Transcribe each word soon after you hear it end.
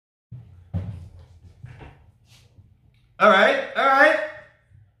Alright.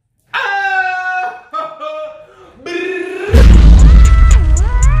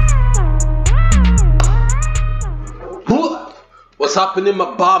 What's happening,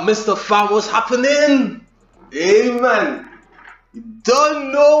 my bar, Mr. Fan? What's happening? Hey, man. You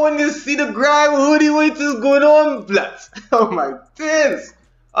don't know when you see the grime hoodie what is going on, blood. Oh, my days.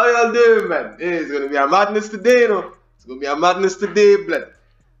 How y'all doing, man? Hey, it's going to be a madness today, you know. It's going to be a madness today, blood.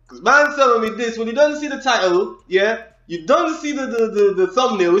 Because man telling me this, when you don't see the title, yeah, you don't see the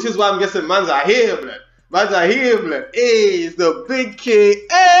thumbnail, which is why I'm guessing man's are here, blood. Man's are here, blood. Hey, it's the big K.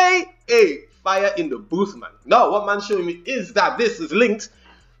 Hey, fire in the booth, man. Now, what man's showing me is that this is linked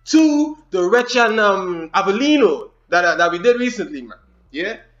to the Rechan Avellino that we did recently, man.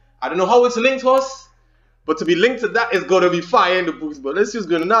 Yeah? I don't know how it's linked to us, but to be linked to that is gonna be fire in the booth. But let's just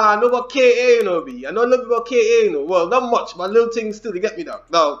go, nah, I know about KA, you know, B. I know a little bit about KA, you know. Well, not much, but little things still to get me down.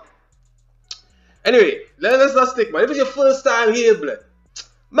 Now, anyway, let's not stick, man. If it's your first time here, blood,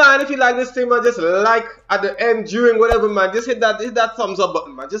 man, if you like this thing, man, just like at the end, during, whatever, man, just hit that thumbs up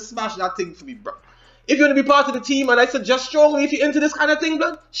button, man. Just smash that thing for me, bro. If you want to be part of the team, and I suggest strongly, if you're into this kind of thing,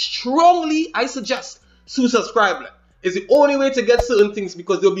 blood, strongly, I suggest to subscribe, blood. It's the only way to get certain things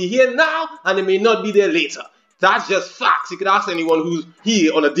because they'll be here now and they may not be there later. That's just facts. You can ask anyone who's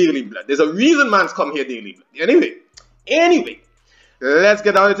here on a daily, blood. There's a reason man's come here daily, blood. Anyway, let's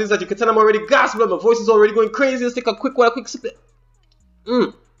get down to things that you can tell I'm already gasped, blood. My voice is already going crazy. Let's take a quick sip.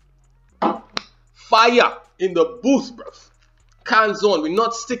 Fire in the booth, bruv. Cans on. We're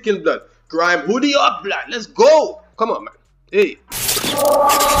not sticking, blood. Grime hoodie up, blood. Let's go. Come on, man. Hey.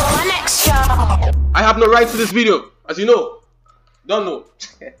 My next show. I have no rights to this video, as you know. Don't know.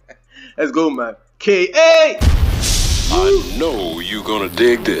 Let's go, man. K.A. I know you're gonna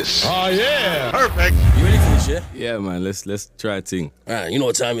dig this. Oh yeah, Perfect. you ready for this shit? Yeah, man. Let's try a thing. Alright, you know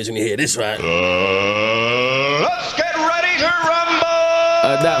what time it is when you hear this, right? Let's get ready to rumble!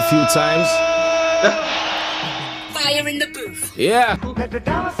 That few times. Fire in the booth. Yeah.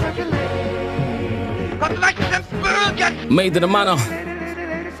 Made to the manor.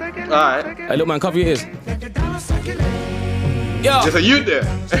 Alright. Hey, look, man, cover your ears. Yo. There's a youth there.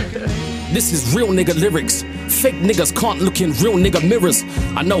 This is real nigga lyrics. Fake niggas can't look in real nigga mirrors.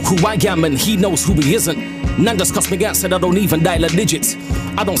 I know who I am and he knows who he isn't. Nanda's cuss me out, said I don't even dial her digits.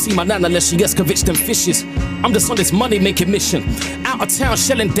 I don't see my nana unless she excavates them fishes. I'm just on this money making mission. Out of town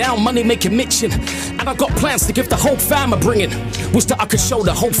shelling down, money making mission. And I got plans to give the whole fam a bringing. Wish that I could show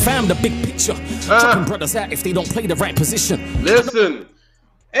the whole fam the big picture. Chopping brothers out if they don't play the right position. Listen.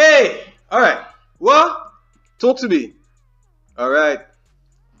 Hey. Alright. What? Talk to me. Alright.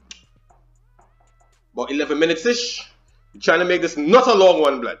 About 11 minutes-ish. We're trying to make this not a long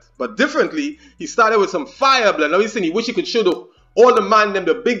one, blood. But differently, he started with some fire, blood. Now he's saying he wish he could show all the man them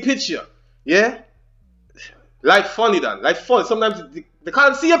the big picture. Yeah? Like funny, Dan. Like funny. Sometimes they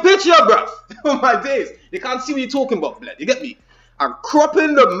can't see a picture, bruv. Oh my days. They can't see what you're talking about, blood. You get me? And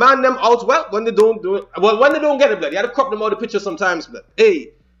cropping the man them out, well, when they don't do it. Well, when they don't get it, blood. You have to crop them out of the picture sometimes, blood.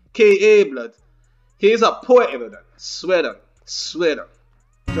 Hey. K.A. blood. He's a poet, you know, Dan. Swear down. Swear down.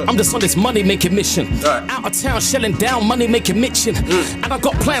 I'm just on this money making mission. Right. Out of town shelling down, money making mission. And I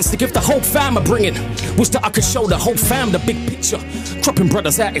got plans to give the whole fam a bringing. Wish that I could show the whole fam the big picture. Cropping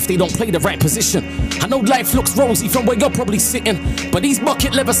brothers out if they don't play the right position. I know life looks rosy from where you're probably sitting, but these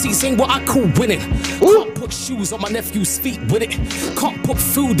bucket leather seats ain't what I call winning. Can't put shoes on my nephew's feet with it. Can't put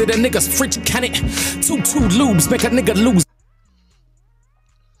food in a nigga's fridge, can it? Two lubes make a nigga lose.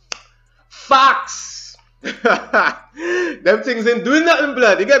 Facts. Them things ain't doing nothing,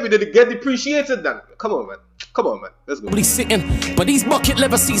 blood. You get me? They get depreciated, then. Come on, man. Come on, man. Let's go. Sitting, but these bucket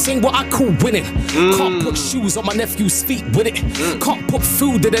leather seats ain't what I call winning. Can't put shoes on my nephew's feet with it. Can't put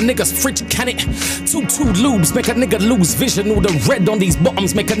food in a nigga's fridge, can it? Two lubes make a nigga lose vision. All the red on these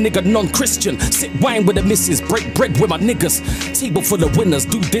bottoms make a nigga non-Christian. Sip wine with the missus, break bread with my niggas. Table full of winners,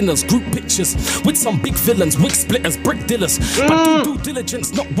 do dinners, group pictures with some big villains, wig splitters, brick dealers. But do due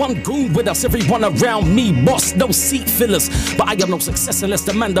diligence, not one goon with us. Everyone around me, boss, no seat fillers. But I have no success unless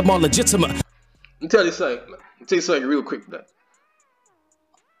the man them are legitimate. Let me tell you something, man. Let me tell you something real quick, man.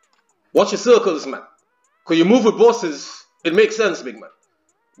 Watch your circles, man. Because you move with bosses, it makes sense, big man.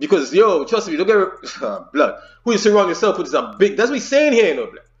 Because, yo, trust me, don't get blood. Who you surround yourself with is a big... That's what he's saying here, you know,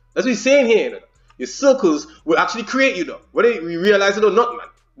 blood. That's what he's saying here, you know. Your circles will actually create you, though. Whether you realize it or not, man.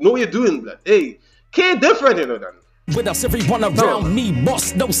 Know what you're doing, blood. Hey, K different, you know, man. with us, everyone around me,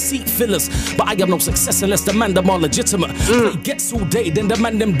 boss, no seat fillers. But I have no success unless the man them are legitimate. Play gets all day, then the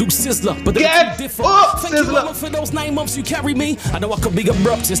man them do sizzler. But they're too different. Thank you, mama, for those 9 months you carry me. I know I could be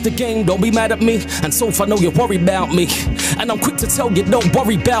abrupt, it's the game, don't be mad at me. And so far, I know you worry about me. And I'm quick to tell you, don't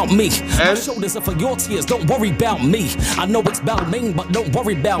worry about me. My shoulders are for your tears, don't worry about me. I know it's Balmain, but don't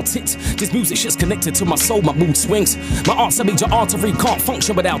worry about it. This music shit's connected to my soul, my mood swings. My art's a major artery, can't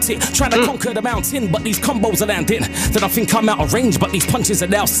function without it. Trying to conquer the mountain, but these combos are landing. Then I think I'm out of range, but these punches are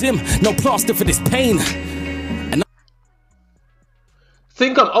now sim. No plaster for this pain. And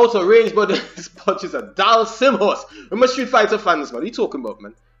think I'm out of range, but these punches are Dal Sim horse. Remember Street Fighter fans, man. What are you talking about,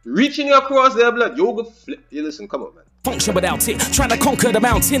 man? Reaching you across there, blood. Yoga flip. You listen, come on, man. Function without it. Trying to conquer the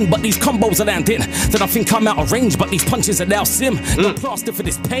mountain, but these combos are landing. Then I think I'm out of range, but these punches are now sim. No plaster for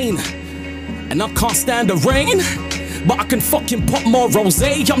this pain. And I can't stand the rain, but I can fucking pop more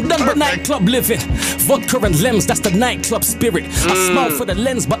rosé. I'm done with nightclub living. Vodka and lems, that's the nightclub spirit. I smile for the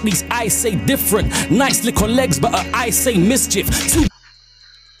lens, but these eyes say different. Nice little legs, but her eyes say mischief.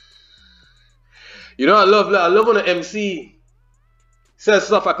 You know, I love when an MC says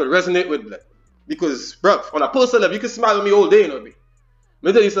stuff I could resonate with, blood. Because, bruv, on a personal level, you can smile at me all day, you know me. Let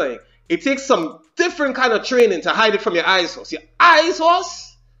me tell you something. It takes some different kind of training to hide it from your eyes horse. Your eyes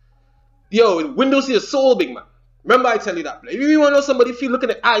horse? Yo, windows to your soul, big man. Remember I tell you that, blood. If you really want to know somebody, if you look at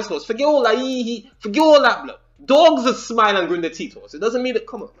the eyes horse, forget all that, forget all that, blood. Dogs that smile and grin their teeth horse. It doesn't mean that,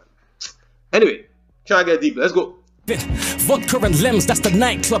 come on, man. Anyway, try to get deeper. Let's go. Vodka and lems, that's the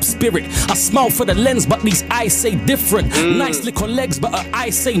nightclub spirit. I smile for the lens, but these eyes say different. Nice little legs, but her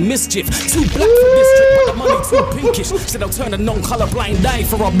eyes say mischief. Too black for district, but the money too pinkish. Said I'll turn a non-colorblind eye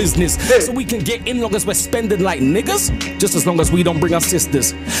for our business. So we can get in long as we're spending like niggas. Just as long as we don't bring our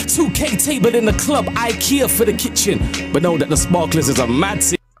sisters. 2K table in the club, IKEA for the kitchen. But know that the sparklers is a mad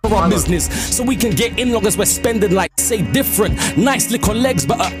thing for our business. So we can get in long as we're spending like say different. Nice little legs,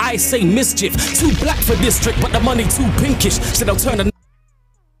 but her eyes say mischief. Too black for district, but the money too pinkish. Said I'll turn a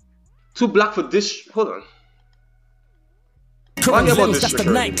too black for dish. Hold on. That's the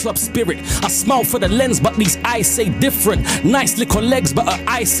nightclub spirit. I smile for the lens, but these eyes say different. Nice little legs, but her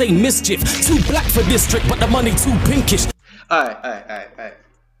eyes say mischief. Too black for district, but the money too pinkish. Alright.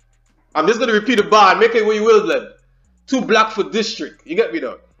 I'm just gonna repeat the bar and make it where you will, blood. Too black for district. You get me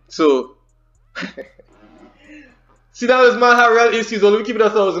though? So see, that was man have real issues. Let me keep it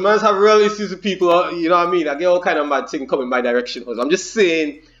at 1,000. Man have real issues with people. You know what I mean? I get all kind of mad things coming my direction. I'm just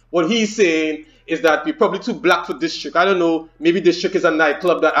saying what he's saying is that we're probably too black for district. I don't know. Maybe district is a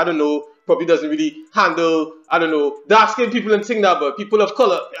nightclub that I don't know. Probably doesn't really handle, I don't know, dark skinned people and thing that, but people of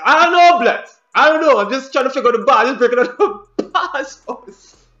color. I don't know, blood. I don't know. I'm just trying to figure out the bar. Just breaking out the bars.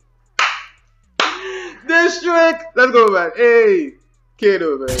 District. Let's go, man. Hey.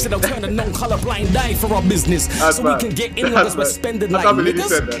 Kano, man. Said I'll turn a non-colorblind eye for our business. So we can get in long as we're spending like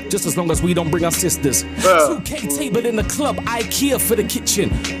niggas. Just as long as we don't bring our sisters. 2K table in the club, IKEA for the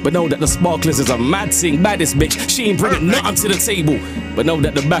kitchen. But know that the sparklers is a mad thing. Baddest bitch, she ain't bringing nothing to the table. But know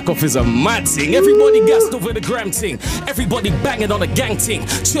that the back off is a mad thing. Everybody gassed over the gram ting. Everybody banging on a gang ting.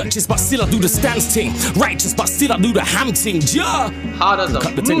 Churches, but still I do the stands ting. Righteous, but still I do the ham ting. Ja! Hard as a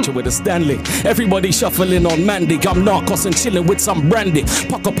cut the tension with a Stanley. Everybody shuffling on Mandy. I'm narcos and chilling with some brandy.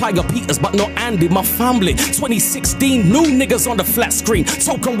 Pockapaya Peters, but not Andy, my family. 2016, new niggas on the flat screen.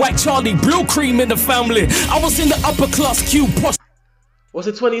 Token white Charlie, blue cream in the family. I was in the upper class queue. Was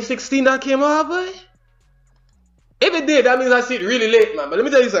it 2016 that came out, boy? If it did, that means I see it really late, man. But let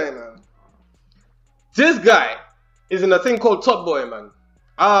me tell you something, man. This guy is in a thing called Top Boy, man.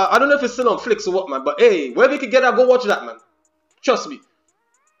 I don't know if it's still on Flicks or what, man. But hey, wherever you can get that, go watch that, man. Trust me.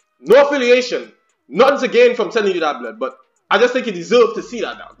 No affiliation. Nothing to gain from telling you that, blood. But I just think you deserve to see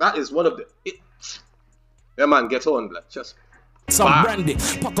that now. That is one of the... Yeah, man, get on, blood. Trust me. Some brandy,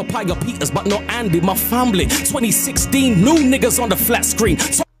 Pockapaya Peters, but not Andy, my family. 2016, new niggas on the flat screen.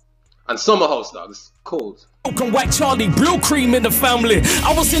 And Summer House, dog. It's cold. Token white Charlie, blue cream in the family.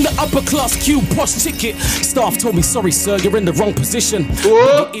 I was in the upper class queue, posh ticket. Staff told me, sorry sir, you're in the wrong position.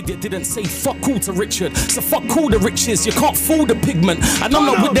 The idiot didn't say fuck cool to Richard. So fuck cool the riches, you can't fool the pigment. And I'm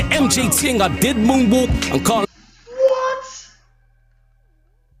not with the MJ ting, I did moonwalk and can't... What?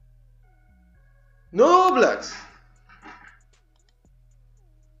 No, blacks.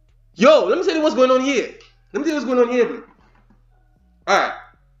 Yo, let me tell you what's going on here. Alright.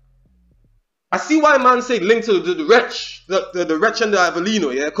 I see why man say link to the wretch. The wretch and the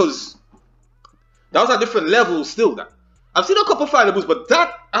Avellino, yeah? Because that was a different level still. That I've seen a couple fireables, but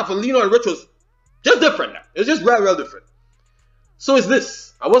that Avellino and wretch was just different now. It's just real different. So is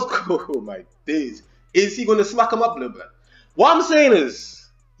this. Oh my days. Is he gonna smack him up, little bit? What I'm saying is,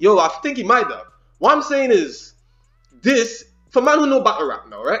 yo, I think he might have. What I'm saying is, this, for man who know battle rap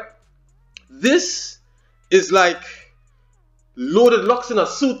now, right? This is like Loaded Locks in a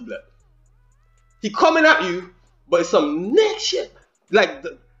suit, blood. He coming at you, but it's some next shit. Like,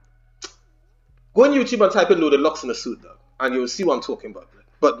 go on YouTube and type in Loaded Locks in a suit, dog, and you'll see what I'm talking about, blood.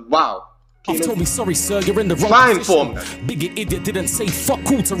 But wow. Told me sorry sir, you're in the wrong fine position. form. Biggie idiot didn't say fuck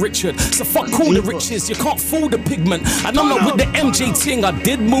all to Richard. So fuck all the riches, you can't fool the pigment. And I'm not with the MJ ting, I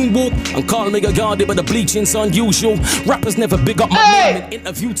did moonwalk. And can't make a guarded, but the bleaching's unusual. Rappers never big up my name in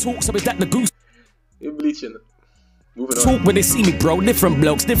interview talk, so is that the goose? You're bleaching. Moving on. Talk when they see me, bro. Different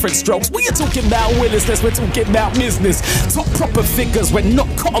blokes, different strokes. We are talking about willingness, we're talking about business. Top proper figures, we're not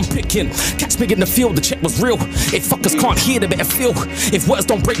cotton picking. Catch me in the field, the check was real. If fuckers can't hear, they better feel. If words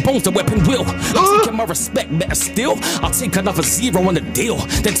don't break bones, the weapon will. I'm taking my respect, better still. I'll take another 0 on the deal.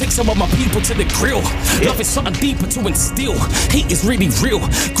 Then take some of my people to the grill. Love is something deeper to instill. Hate is really real.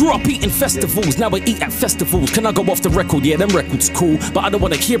 Grew up eating festivals, now I eat at festivals. Can I go off the record? Yeah, them records cool, but I don't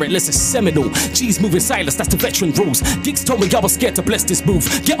wanna hear it unless it's seminal. G's moving silence, that's the veteran rules. Gigs told me I was scared to bless this move.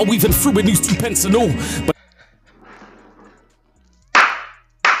 Get a weaving through and use 2 pence and all. But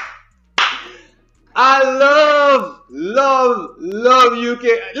I love UK.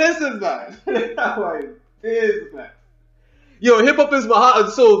 Listen, man. How it is, man. Yo, hip hop is my heart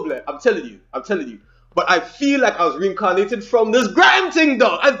and soul, man. I'm telling you. But I feel like I was reincarnated from this grime thing,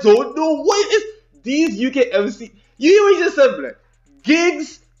 dog. I don't know what it is. These UK MC. You hear what he just said, man?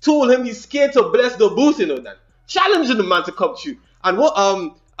 Gigs told him he's scared to bless the booth, you know that. Challenging the man to come to you. And what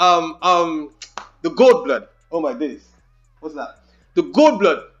the gold blood. Oh my days. What's that? The gold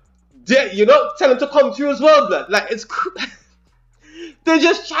blood. You know, tell him to come through as well, blood. Like it's they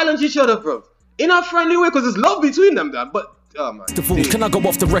just challenge each other, bro. In a friendly way, because there's love between them, man. But oh man. Can I go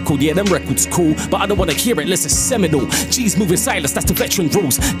off the record? Yeah, them records cool, but I don't wanna hear it unless it's seminal. G's moving silence, that's the veteran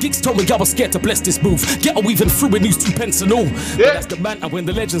rules. Gigs told me I was scared to bless this move. Get a weaving through and use 2 pence and all. But that's the banter when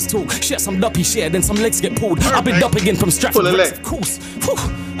the legends talk. Share some duppy share, then some legs get pulled. I've been dupping in from Stratford, of course. Whew.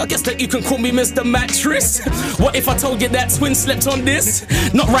 I guess that you can call me Mr. Mattress. What if I told you that twin slept on this?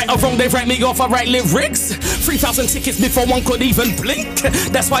 Not right or wrong, they write me off, I write lyrics. 3,000 tickets before one could even blink.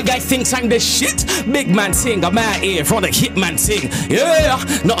 That's why guy thinks I'm the shit. Big man ting, I'm out here on a hitman ting. Yeah,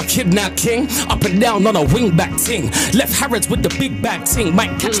 not a kidnap king. Up and down on a wingback ting. Left Harrods with the big bag ting.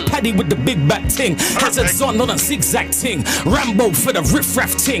 Might catch Paddy with the big back ting. Hazards on a zigzag ting. Rambo for the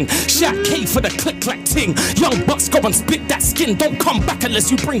riff-raff ting. Shaq K for the click-clack ting. Young bucks go and spit that skin. Don't come back unless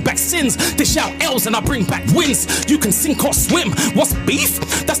you bring back sins. Dish out L's and I bring back wins. You can sink or swim. What's beef?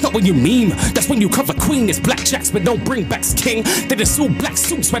 That's not what you mean. That's when you cover queen. It's blackjacks but don't bring back king. They just all black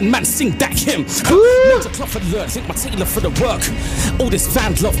suits when man sing that hymn. Not a cloth alert. Think my tailor for the work. All this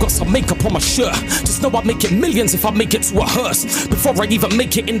van love got some makeup on my shirt. Just know I'd make it millions if I make it to a hearse. Before I even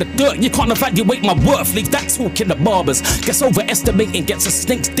make it in the dirt, you can't evaluate my worth. Leave that talk in the barbers. Guess overestimating gets a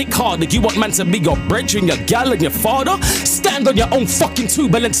snake's dick harder. You want man to be your brethren, your gal and your father? Stand on your own fucking two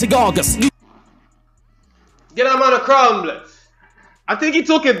Balenciagas. Get that man a crown, blood. I think he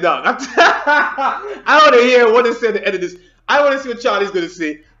took it down. I want to hear what he said at the end of this. I want to see what Charlie's going to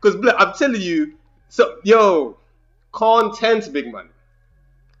say. Because, blood, I'm telling you. So, yo. Content, big man.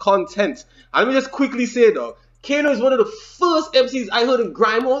 Content. And let me just quickly say, though. Kano is one of the first MCs I heard in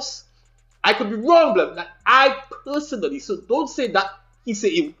Grimos. I could be wrong, blood. Like, I personally, so don't say that he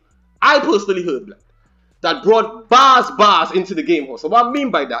said it. I personally heard, blood, that brought bars into the game. So what I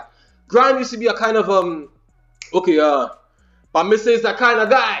mean by that, Grime used to be a kind of, but Mr. is that kind of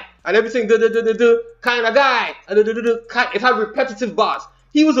guy. And everything, kind of guy. And it had repetitive bars.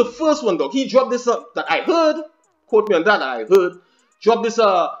 He was the first one, dog. He dropped this up that I heard. Quote me on that I heard. Drop this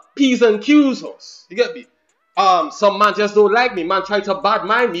P's and Q's horse. You get me? Some man just don't like me. Man try to bad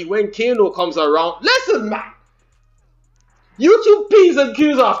mind me when Kano comes around. Listen, man. YouTube P's and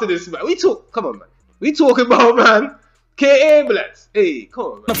Q's after this, man. Come on, man. We talking about, man. K.A. Blitz. Hey, come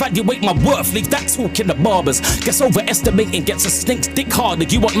on, man. Evaluate my worth, leave that talk in the barbers. Guess overestimating gets a snake's dick harder.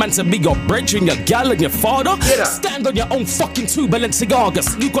 You want man to be your brethren, your gal and your father? Stand on your own fucking two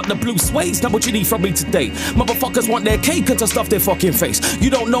Balenciagas. You got the blue suede, now what you need from me today? Motherfuckers want their cake and to stuff their fucking face. You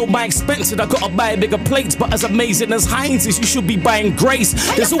don't know my expense and I gotta buy bigger plates. But as amazing as Heinz is, you should be buying Grace.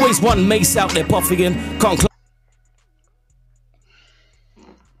 There's always one mace out there puffing. Can't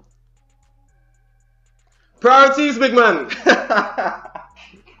Priorities, big man.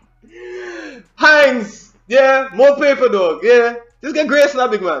 Heinz, yeah, more paper, dog, yeah. Just get Grace now,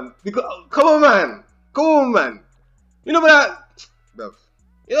 big man. Because, come on, man. Come on, man. You know about that?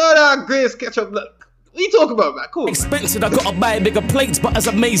 You know that Grace ketchup? What you talking about, man? Cool. Expensive, I gotta buy bigger plates, but as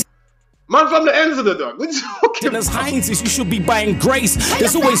amazing. Man from the ends of the dog. What you talking As Heinz's, you should be buying Grace.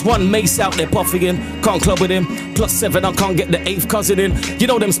 There's always one Mace out there puffing. Can't club with him. +7, I can't get the 8th cousin in. You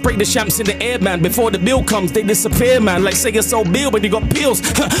know them spray the champs in the air, man. Before the bill comes, they disappear, man. Like say you sold bill, but you got pills.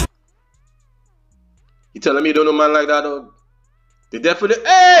 You telling me you don't know man like that, dog? They definitely,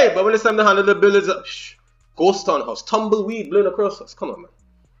 hey! But when it's time to handle the bill, it's up. Ghost town house, tumbleweed blowing across us. Come on, man.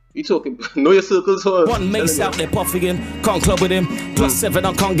 You talking? Know your circles, huh? One Mace out there puffing. Can't club with him. +7,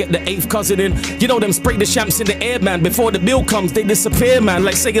 I can't get the 8th cousin in. You know them spray the champs in the air, man. Before the bill comes, they disappear, man.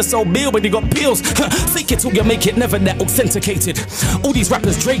 Like say you sold bill, but you got pills. Fake it till you make it, never that authenticated. All these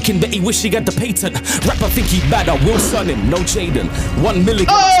rappers draking, bet he wish he got the patent. Rapper think he bad, I will son him. No Jaden. 1 million.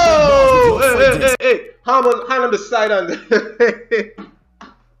 Oh! Hey. Hand on the side on the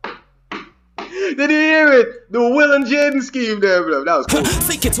Did you hear it? The Will and Jaden scheme there, bro. That was cool.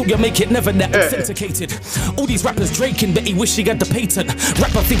 Fake it till you make it, never that authenticated. All these rappers draking, bet he wish he got the patent.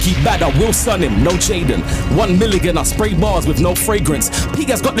 Rapper think he bad, I will son him. No Jaden. 1 million, I spray bars with no fragrance. P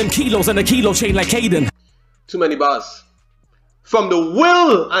has got them kilos and a kilo chain like Hayden. Too many bars. From the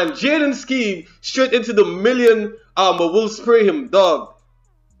Will and Jaden scheme straight into the million. Will spray him, dog.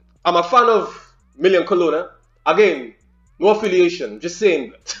 I'm a fan of Million Cologne. Again, no affiliation. Just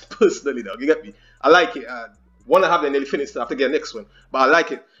saying personally, dog. You get me? I like it. Want to have the nearly finished. I have to get the next one, but I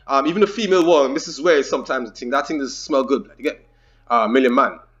like it. Even the female one, Mrs. Ware, sometimes the thing. That thing does smell good. Blood. You get me? Million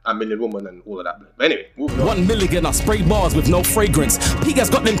Man and Million Woman and all of that. Blood. But anyway, moving on. 1 million, I spray bars with no fragrance. P has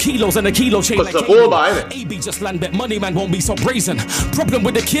got them kilos and a kilo chain like AB just land bet money man won't be so brazen. Problem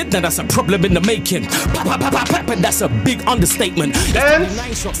with the kid, now that's a problem in the making. And that's a big understatement.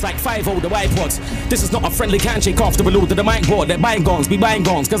 9 shots like 5-0 the iPods. This is not a friendly handshake after we to the mic board. They're buying guns, be buying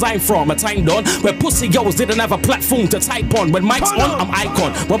guns. Cause I'm from a time done where pussy yos didn't have a platform to type on. When mic's on, I'm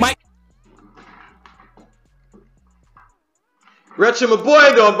icon. When mic Retro, my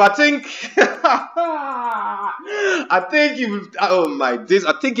boy, dog, but I think you, oh my days,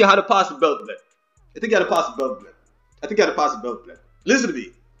 I think you had to pass the belt, blood. I think you had to pass the belt, blood. Listen to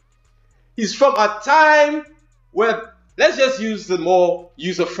me. He's from a time where, let's just use the more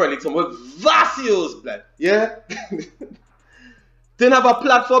user-friendly term, with Vasios, blood, yeah? Didn't have a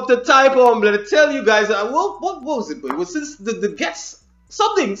platform to type on, blood. I tell you guys, what was it, blood? It was since the guests,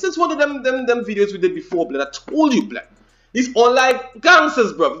 since one of them videos we did before, blood. I told you, blood. These online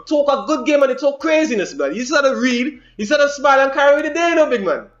gangsters, bro. They talk a good game and they talk craziness, blood. You just gotta read, you just gotta smile and carry the day, no big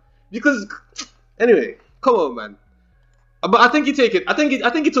man. Because, anyway, come on, man. But I think you take it. I think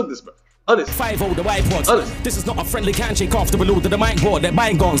you took this, bro. Honest. 5-0 the iPods. This is not a friendly handshake after we to the mic board. They're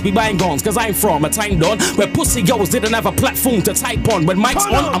buying guns, be buying guns. Cause I'm from a time done where pussy yos didn't have a platform to type on. When mic's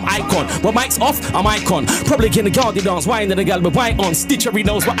on, I'm icon. When mic's off, I'm icon. Probably in the garden dance, wine in the gal with white on. Stitchery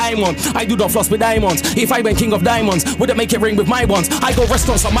knows what I'm on. I do the floss with diamonds. If I went king of diamonds, would it make it ring with my ones? I go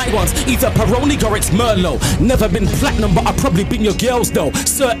restaurants on my ones. Either Peroni or it's Merlot. Never been platinum, but I've probably been your girls though.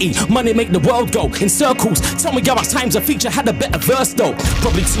 30, money make the world go in circles. Tell me how much times a feature had a better verse though.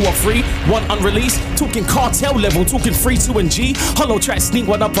 Probably 2 or 3, 1 unreleased. Talking cartel level, talking 3, 2 and G. Hollow try to sneak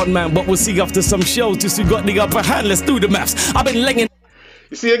one up on man, but we'll see after some shows. Just who got the upper hand, let's do the maths. I've been laying.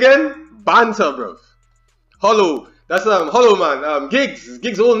 You see again? Banter, bro. Hollow. That's Hollow man.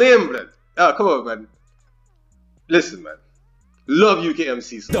 Gigs whole name, blood. Come on, man. Listen, man. Love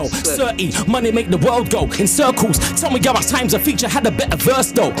UKMC. Though 30, money make the world go in circles. Tell me how much times a feature had a better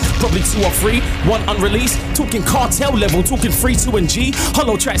verse though. Probably 2 or 3, 1 unreleased. Talking cartel level, talking 3, 2 and G.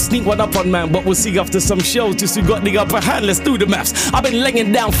 Hollow try to sneak one up on man, but we'll see after some shows. Just who got the upper hand, let's do the maths. I've been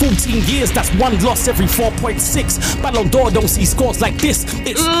laying down 14 years, that's 1 loss every 4.6. Ballon d'Or don't see scores like this.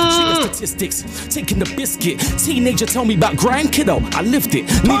 It's sugar statistics, taking the biscuit. Teenager tell me about grind, kiddo, I lived it.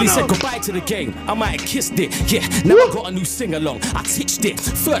 Nearly said goodbye to the game, I might have kissed it. Yeah, now I got a new sing-along, I titched it.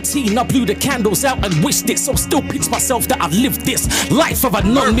 13, I blew the candles out and wished it. So still pinch myself that I lived this life of a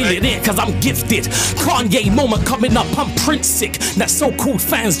non-millionaire, cause I'm gifted. Kanye moment coming up, I'm Prince sick. That so-called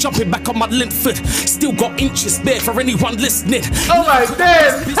fans jumping back on my limp foot. Still got inches spare for anyone listening. Oh my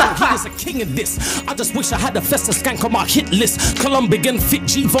god! He is a king in this. I just wish I had a Festa skank on my hit list. Colombian fit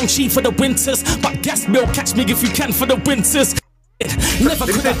Givenchy for the winters, but gas bill catch me if you can for the winters. Never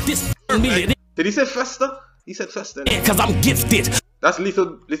could have this millionaire. Did he say Festa? He said Festa. Cause I'm gifted. That's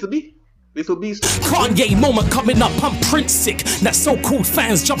Lethal B? Lethal B's. Kanye moment coming up, I'm Prince sick. That so-called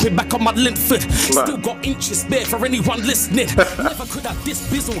fans jumping back on my limp foot. Still got inches spare for anyone listening. Never could have this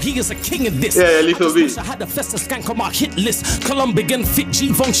bizzle, he is a king in this. Yeah, Lethal B. I wish I had a Festa skank on my hit list. Colombian fit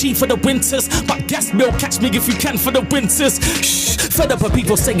Givenchy for the winters, but gas bill catch me if you can for the winters. Shh, fed up of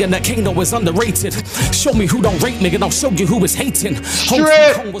people saying that Kano is underrated. Show me who don't rate me and I'll show you who is hating.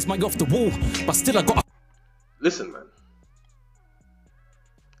 Hong Kong was my off the wall, but still I got. Listen, man.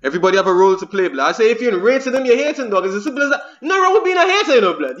 Everybody have a role to play, blood. I say if you're rating them, you're hating, dog. It's as simple as that. No wrong with being a hater, you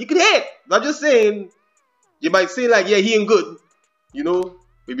know, blood. You can hate. I'm just saying, you might say like, yeah, he ain't good. You know,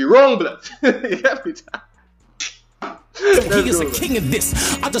 we be wrong, blood. Every time. He is a king of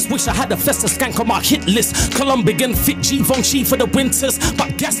this. I just wish I had a Festa skank on my hit list. Colombian fit Givenchy for the winters,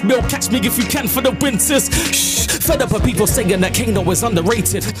 but gas bill catch me if you can for the winters. Shh, fed up of people saying that Kano is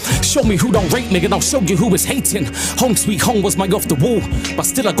underrated. Show me who don't rate me and I'll show you who is hating. Home sweet home was my off the wall, but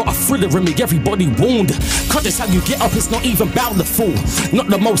still I got a thriller in me, everybody wound. Cause this how you get up, it's not even bout the fool. Not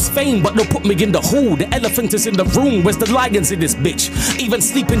the most fame, but they'll put me in the hall. The elephant is in the room, where's the lions in this bitch? Even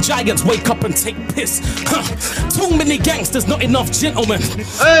sleeping giants wake up and take piss. Too many gangsters, not enough gentlemen.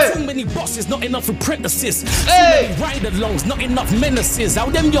 Hey. Too many bosses, not enough apprentices. Hey. Too many ride-alongs, not enough menaces. How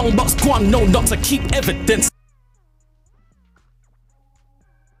them young bucks can't know not to keep evidence.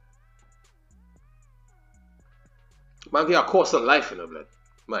 Man, get a course on life, you know, blood.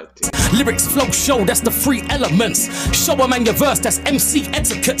 My thing. Lyrics flow show, that's the three elements. Show a man your verse, that's MC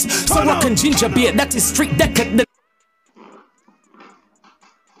etiquette. So rock and ginger beer, that is street decadent.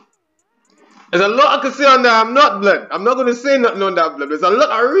 There's a lot I can say on that. I'm not, blood. I'm not going to say nothing on that, blood. There's a lot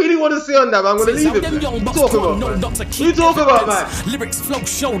I really want to say on that, but I'm going to leave it. What you talking about, man? What you talking about, man? Lyrics flow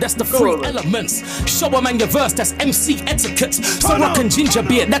show, that's the three elements. Show a man your verse, that's MC etiquette. So rock and ginger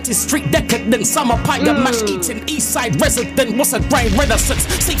beer, that is street decadent. Summer pie, mash eating, east side resident. What's a grind renaissance?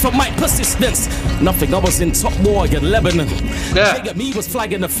 Seek for my persistence. Nothing, I was in top war in Lebanon. Yeah. Me was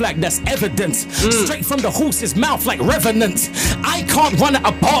flagging the flag, that's evidence. Straight from the horse's mouth like revenant. I can't run out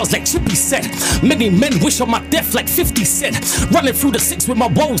of bars like Chippy said. Many men wish on my death like 50 said. Running through the six with my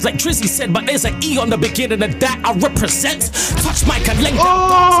woes like Drizzy said. But there's an E on the beginning of that I represent. Touch mic and length down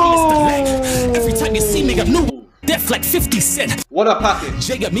dance, I miss the leg. Every time you see me, I knew death like 50 said. What a package.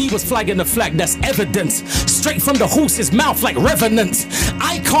 JME was flagging the flag, that's evidence. Straight from the horse's mouth like revenant.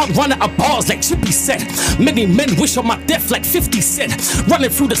 I can't run out of bars like Chippy said. Many men wish on my death like 50 said. Running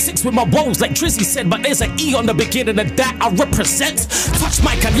through the six with my woes like Drizzy said. But there's an E on the beginning of that I represent. Touch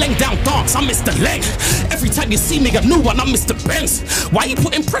mic and length down dance, I miss the leg. Every time you see me, a new one, I'm Mr. Benz. Why you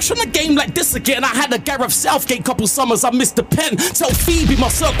putting pressure on a game like this again? I had a Gareth Southgate couple summers, I missed the pen. Tell Phoebe my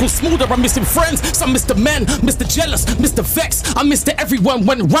circle's smoother, I'm missing friends. Some Mr. Men, Mr. Jealous, Mr. Vex. I missed it, everyone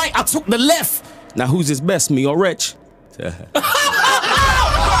went right, I took the left. Now who's his best, me or Rich?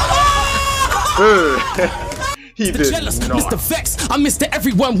 He did Jealous, not. Mr. Vex. I missed it,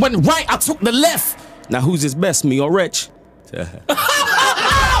 everyone went right, I took the left. Now who's his best, me or Rich?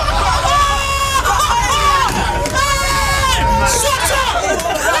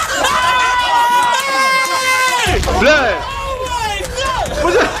 Blood. Oh my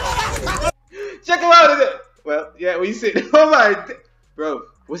God! Check him out, is it? Well, yeah, what you say? Oh my, bro,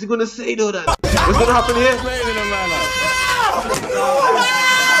 what's he gonna say though? That what's gonna happen here?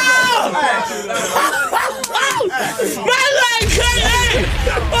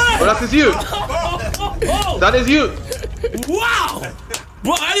 Well, that is you. That is you. Wow!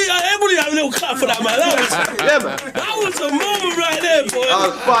 Bro, everybody have a little clap for that, man. Yeah, man. That was a moment right there, boy. That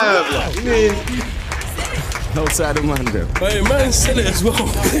was fire, blood. You mean? Outside of man, though. Hey, man said it as well.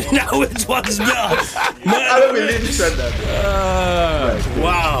 Now which one's better? I don't believe you said that.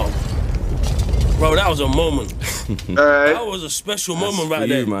 Wow. Bro, that was a moment. Alright. That was a special moment for right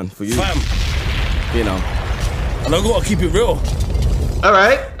you, there. man, for you. Fam. You know. And I gotta keep it real.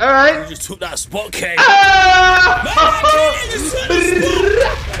 Alright, alright. You just took that spot, Kane. Ah!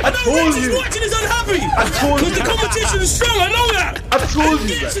 I know Rich is watching, he's unhappy. I told you. Because the competition is strong, I know that. I told And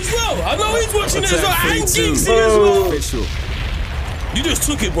you Gigs that. as well. I know he's watching it as well. And Three, two. Gigsy as well. Official. You just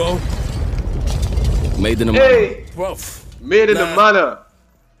took it, bro. Made in the Hey, Bro. made in the manner.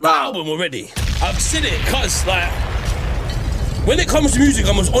 Wow. Album already. I've said it, cause like when it comes to music,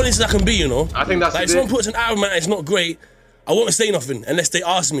 I'm as honest as I can be, you know. I think that's like it. if someone puts an album out, it's not great. I won't say nothing unless they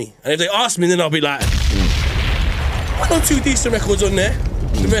ask me, and if they ask me, then I'll be like, I know 2 decent records on there.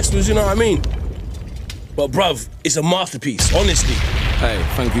 The rest was, you know what I mean. But bruv, it's a masterpiece, honestly. Hey,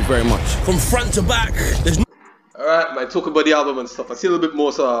 thank you very much. From front to back, there's no. Alright, man, talk about the album and stuff. I see a little bit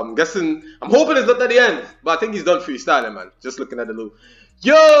more, so I'm guessing, I'm hoping it's not at the end, but I think he's done freestyling, man. Just looking at the loop.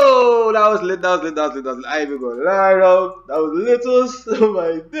 Yo, that was lit, that was lit, that was lit, that was lit. I ain't even gonna lie, bro. That was little, oh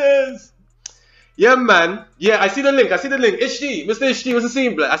my days. Yeah, man. Yeah, I see the link, I see the link. HD, Mr. HD, what's the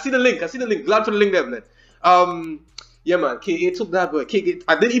scene, blood? I see the link, Glad for the link there, blood. Yeah, man, KA took that, but KA,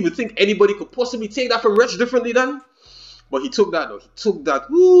 I didn't even think anybody could possibly take that from Rich differently then. But he took that, though. He took that.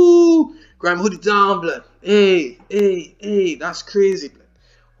 Woo! Grime hoodie down, blood. Hey, that's crazy, blood.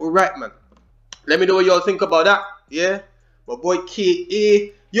 Alright, man. Let me know what y'all think about that, yeah? My boy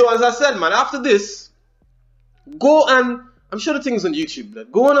KA. Yo, as I said, man, after this, go and I'm sure the thing's on YouTube,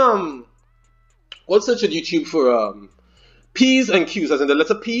 blood. Go on, search on YouTube for P's and Q's, as in the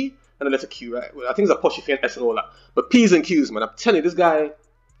letter P and the letter Q, right? Well, I think it's apostrophe and S and all that. But P's and Q's, man. I'm telling you, this guy,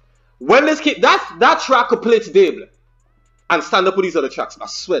 when this kid, that track could play today, blood, and stand up with these other tracks. I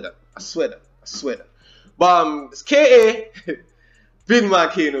swear that. But it's K.A. Big man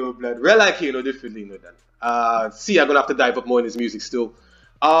Kano, blood. Real like Kano, differently, you know that. See, I'm gonna have to dive up more in his music still.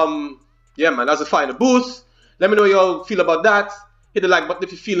 Yeah, man, that's a fight in the booth. Let me know what y'all feel about that. Hit the like button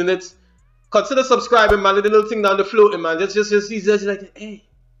if you're feeling it. Consider subscribing, man. The little thing down the floating, man. Just like, hey,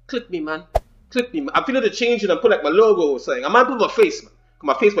 click me, man. Click me, man. I'm feeling to change it and put like my logo or something. I might put my face, man.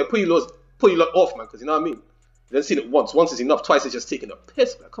 My face might put you lot off, man. Because you know what I mean. You didn't see it once. Once is enough. Twice is just taking a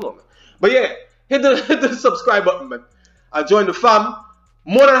piss, man. Come on, man. But yeah, hit the subscribe button, man. And join the fam.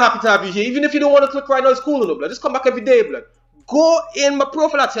 More than happy to have you here. Even if you don't want to click right now, it's cool, no, blood. Just come back every day, blood. Go in my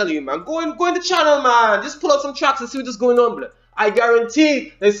profile, I tell you, man. Go in the channel, man. Just pull out some tracks and see what's going on, blood. I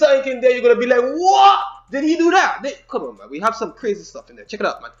guarantee there's something in there you're going to be like, what? Did he do that? Come on, man. We have some crazy stuff in there. Check it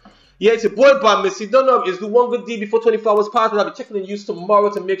out, man. Yeah, it's your boy, Bam Missy. Don't know, it's do one good deed before 24 hours pass. I'll be checking in use tomorrow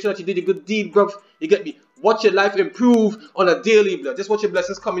to make sure that you did a good deed, bruv. You get me? Watch your life improve on a daily, blood. Just watch your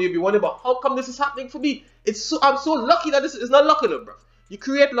blessings coming. You'll be wondering, but how come this is happening for me? I'm so lucky that this is not luck in it, bruv. You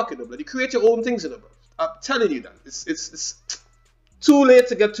create luck in it, blood. You create your own things in it, bruv. I'm telling you that. It's too late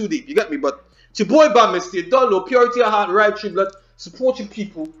to get too deep. You get me? But it's your boy, Bam Missy. You don't know. Purity of heart, right true, blood. Support your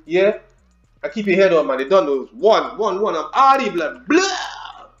people, yeah? I keep your head on, man. They done those. One. I'm Artie, blood. Blah!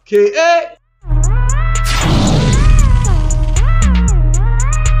 K.A.